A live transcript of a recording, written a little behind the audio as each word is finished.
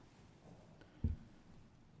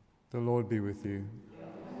The Lord be with you.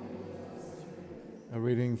 A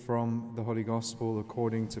reading from the Holy Gospel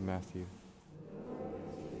according to Matthew.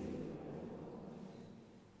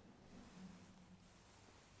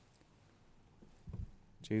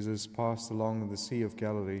 Jesus passed along the Sea of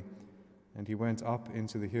Galilee, and he went up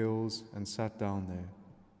into the hills and sat down there.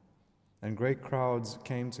 And great crowds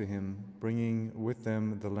came to him, bringing with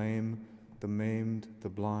them the lame, the maimed, the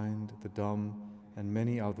blind, the dumb, and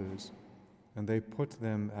many others. And they put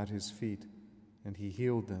them at his feet, and he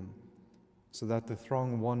healed them, so that the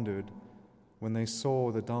throng wondered when they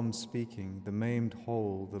saw the dumb speaking, the maimed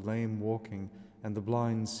whole, the lame walking, and the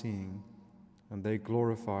blind seeing, and they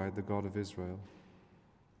glorified the God of Israel.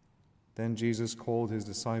 Then Jesus called his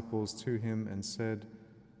disciples to him and said,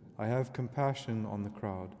 I have compassion on the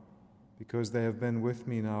crowd, because they have been with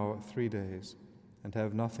me now 3 days, and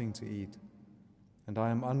have nothing to eat. And I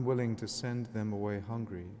am unwilling to send them away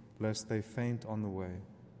hungry, lest they faint on the way.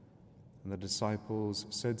 And the disciples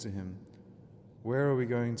said to him, Where are we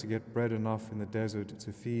going to get bread enough in the desert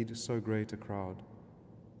to feed so great a crowd?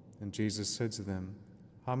 And Jesus said to them,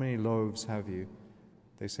 How many loaves have you?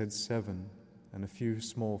 They said, 7, and a few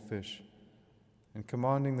small fish. And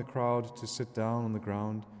commanding the crowd to sit down on the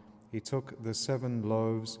ground, he took the 7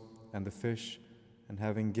 loaves and the fish, and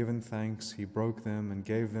having given thanks, he broke them and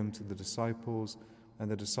gave them to the disciples,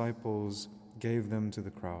 and the disciples gave them to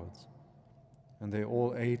the crowds. And they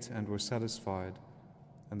all ate and were satisfied,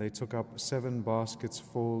 and they took up 7 baskets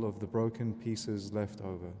full of the broken pieces left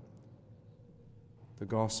over. The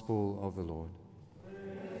Gospel of the Lord.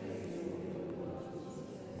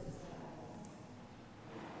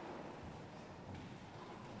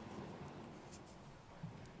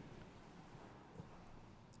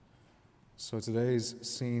 So today's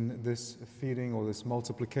seen this feeding or this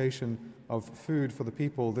multiplication of food for the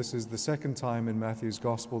people. This is the second time in Matthew's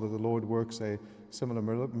Gospel that the Lord works a similar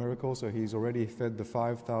miracle. So he's already fed the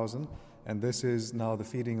 5,000, and this is now the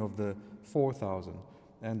feeding of the 4,000.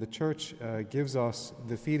 And the church gives us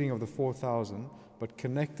the feeding of the 4,000, but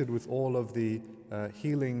connected with all of the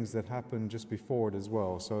healings that happened just before it as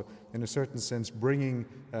well. So in a certain sense, bringing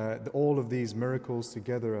all of these miracles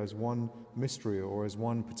together as one mystery or as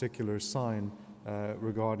one particular sign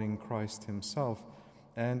regarding Christ himself.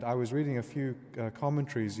 And I was reading a few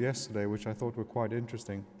commentaries yesterday, which I thought were quite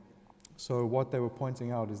interesting. So what they were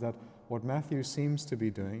pointing out is that what Matthew seems to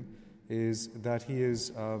be doing is that he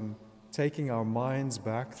is taking our minds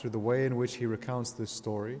back through the way in which he recounts this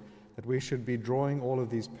story, that we should be drawing all of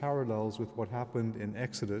these parallels with what happened in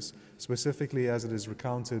Exodus, specifically as it is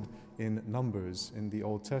recounted in Numbers in the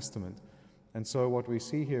Old Testament. And so what we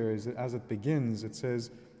see here is that as it begins, it says,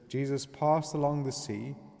 Jesus passed along the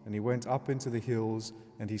sea, and he went up into the hills,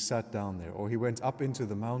 and he sat down there. Or he went up into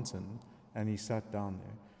the mountain, and he sat down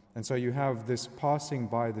there. And so you have this passing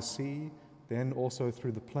by the sea, then also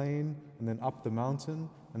through the plain, and then up the mountain,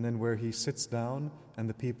 and then where he sits down, and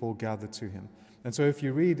the people gather to him. And so if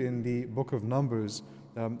you read in the book of Numbers,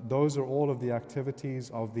 those are all of the activities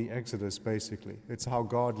of the Exodus, basically. It's how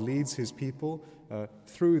God leads his people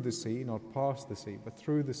through the sea, not past the sea, but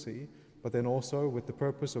through the sea, but then also with the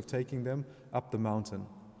purpose of taking them up the mountain.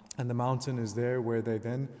 And the mountain is there where they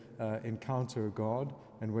then encounter God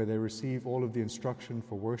and where they receive all of the instruction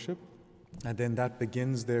for worship. And then that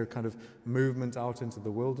begins their kind of movement out into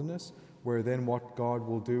the wilderness, where then what God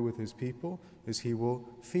will do with his people is he will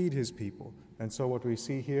feed his people. And so what we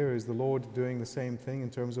see here is the Lord doing the same thing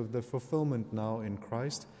in terms of the fulfillment now in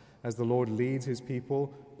Christ, as the Lord leads his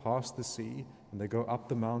people past the sea, and they go up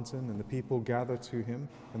the mountain, and the people gather to him,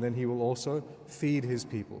 and then he will also feed his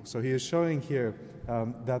people. So he is showing here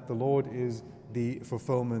that the Lord is the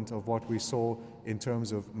fulfillment of what we saw in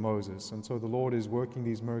terms of Moses. And so the Lord is working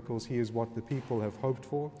these miracles. He is what the people have hoped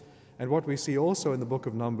for. And what we see also in the book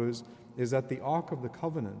of Numbers is that the Ark of the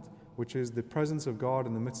Covenant, which is the presence of God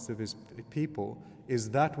in the midst of his people, is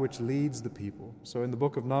that which leads the people. So in the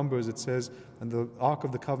book of Numbers it says, and the Ark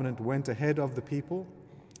of the Covenant went ahead of the people,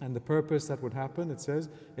 and the purpose that would happen, it says,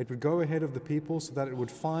 it would go ahead of the people so that it would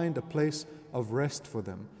find a place of rest for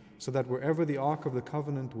them, so that wherever the Ark of the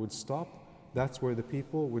Covenant would stop, that's where the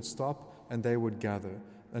people would stop and they would gather.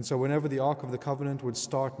 And so whenever the Ark of the Covenant would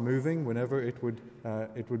start moving, whenever it would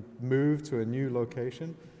move to a new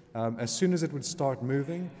location, as soon as it would start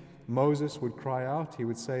moving, Moses would cry out. He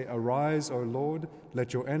would say, Arise, O Lord,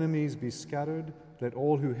 let your enemies be scattered, let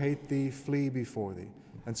all who hate thee flee before thee.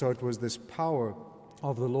 And so it was this power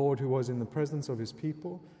of the Lord who was in the presence of his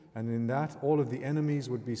people, and in that all of the enemies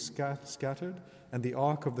would be scattered, and the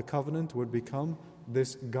Ark of the Covenant would become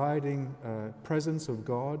this guiding presence of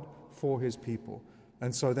God for his people.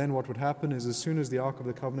 And so then what would happen is as soon as the Ark of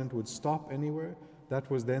the Covenant would stop anywhere, that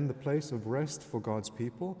was then the place of rest for God's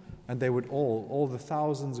people, and they would all the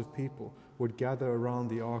thousands of people, would gather around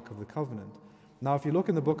the Ark of the Covenant. Now, if you look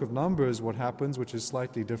in the book of Numbers, what happens, which is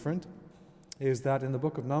slightly different, is that in the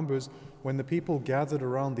book of Numbers, when the people gathered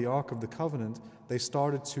around the Ark of the Covenant, they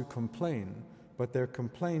started to complain, but their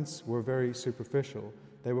complaints were very superficial.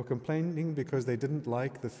 They were complaining because they didn't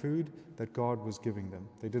like the food that God was giving them.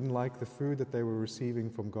 They didn't like the food that they were receiving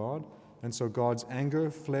from God, and so God's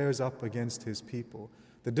anger flares up against his people.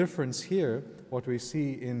 The difference here, what we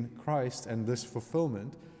see in Christ and this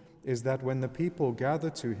fulfillment, is that when the people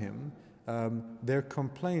gather to him, their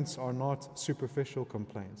complaints are not superficial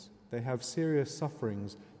complaints. They have serious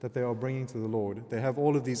sufferings that they are bringing to the Lord. They have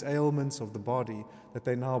all of these ailments of the body that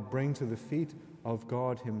they now bring to the feet of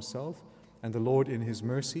God himself. And the Lord, in his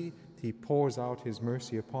mercy, he pours out his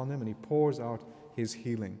mercy upon them, and he pours out his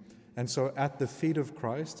healing. And so at the feet of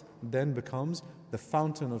Christ then becomes the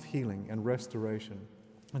fountain of healing and restoration.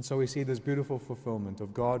 And so we see this beautiful fulfillment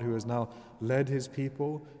of God who has now led his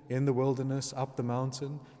people in the wilderness up the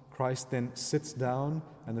mountain. Christ then sits down,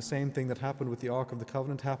 and the same thing that happened with the Ark of the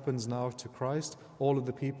Covenant happens now to Christ. All of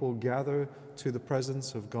the people gather to the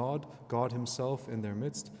presence of God, God himself in their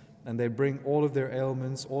midst, and they bring all of their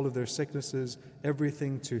ailments, all of their sicknesses,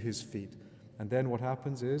 everything to his feet. And then what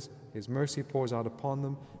happens is his mercy pours out upon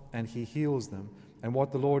them, and he heals them. And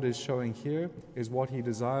what the Lord is showing here is what he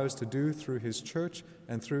desires to do through his church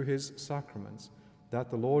and through his sacraments,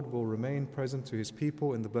 that the Lord will remain present to his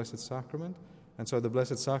people in the Blessed Sacrament. And so the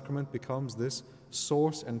Blessed Sacrament becomes this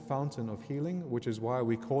source and fountain of healing, which is why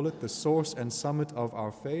we call it the source and summit of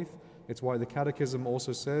our faith. It's why the Catechism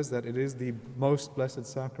also says that it is the most blessed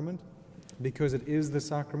sacrament, because it is the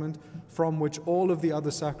sacrament from which all of the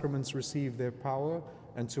other sacraments receive their power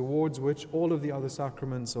and towards which all of the other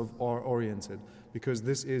sacraments are oriented, because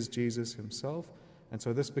this is Jesus himself. And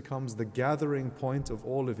so this becomes the gathering point of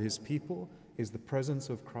all of his people, is the presence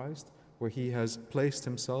of Christ, where he has placed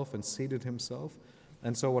himself and seated himself.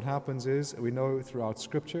 And so what happens is, we know throughout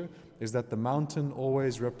Scripture, is that the mountain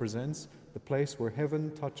always represents the place where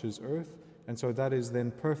heaven touches earth, and so that is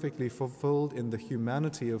then perfectly fulfilled in the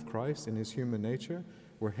humanity of Christ, in his human nature,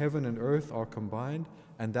 where heaven and earth are combined,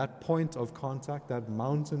 and that point of contact, that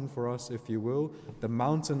mountain for us, if you will, the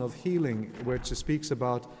mountain of healing, which it speaks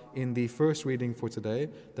about in the first reading for today,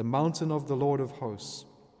 the mountain of the Lord of hosts,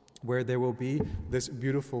 where there will be this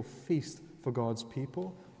beautiful feast for God's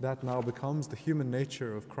people, that now becomes the human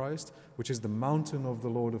nature of Christ, which is the mountain of the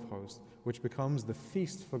Lord of hosts, which becomes the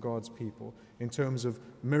feast for God's people in terms of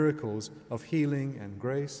miracles of healing and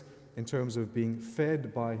grace, in terms of being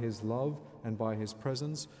fed by his love and by his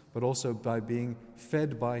presence, but also by being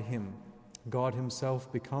fed by him. God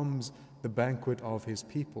himself becomes the banquet of his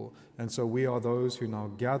people. And so we are those who now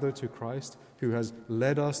gather to Christ, who has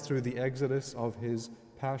led us through the exodus of his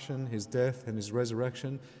passion, his death, and his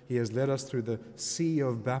resurrection. He has led us through the sea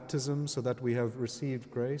of baptism so that we have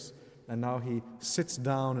received grace. And now he sits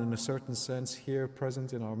down in a certain sense here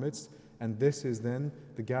present in our midst. And this is then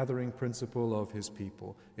the gathering principle of his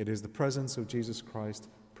people. It is the presence of Jesus Christ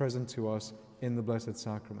present to us in the Blessed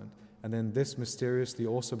Sacrament. And then this mysteriously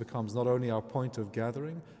also becomes not only our point of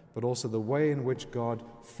gathering, but also the way in which God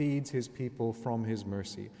feeds his people from his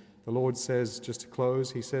mercy. The Lord says, just to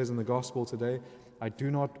close, he says in the Gospel today, I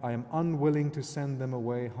am unwilling to send them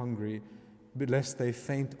away hungry, lest they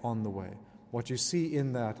faint on the way. What you see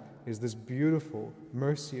in that is this beautiful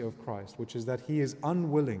mercy of Christ, which is that he is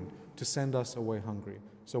unwilling to send us away hungry.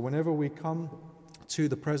 So whenever we come to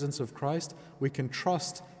the presence of Christ, we can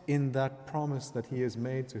trust in that promise that he has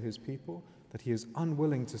made to his people, that he is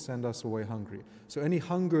unwilling to send us away hungry. So any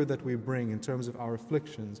hunger that we bring in terms of our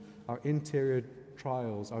afflictions, our interior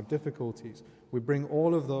trials, our difficulties, we bring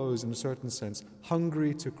all of those in a certain sense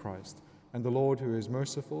hungry to Christ. And the Lord, who is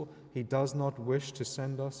merciful, he does not wish to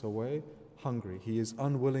send us away hungry. He is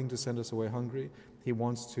unwilling to send us away hungry. He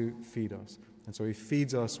wants to feed us. And so he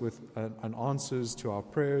feeds us with answers to our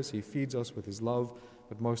prayers. He feeds us with his love,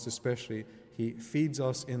 but most especially, he feeds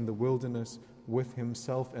us in the wilderness with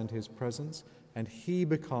himself and his presence. And he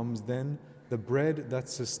becomes then the bread that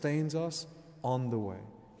sustains us on the way.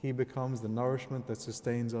 He becomes the nourishment that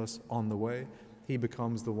sustains us on the way. He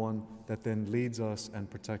becomes the one that then leads us and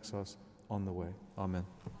protects us on the way. Amen.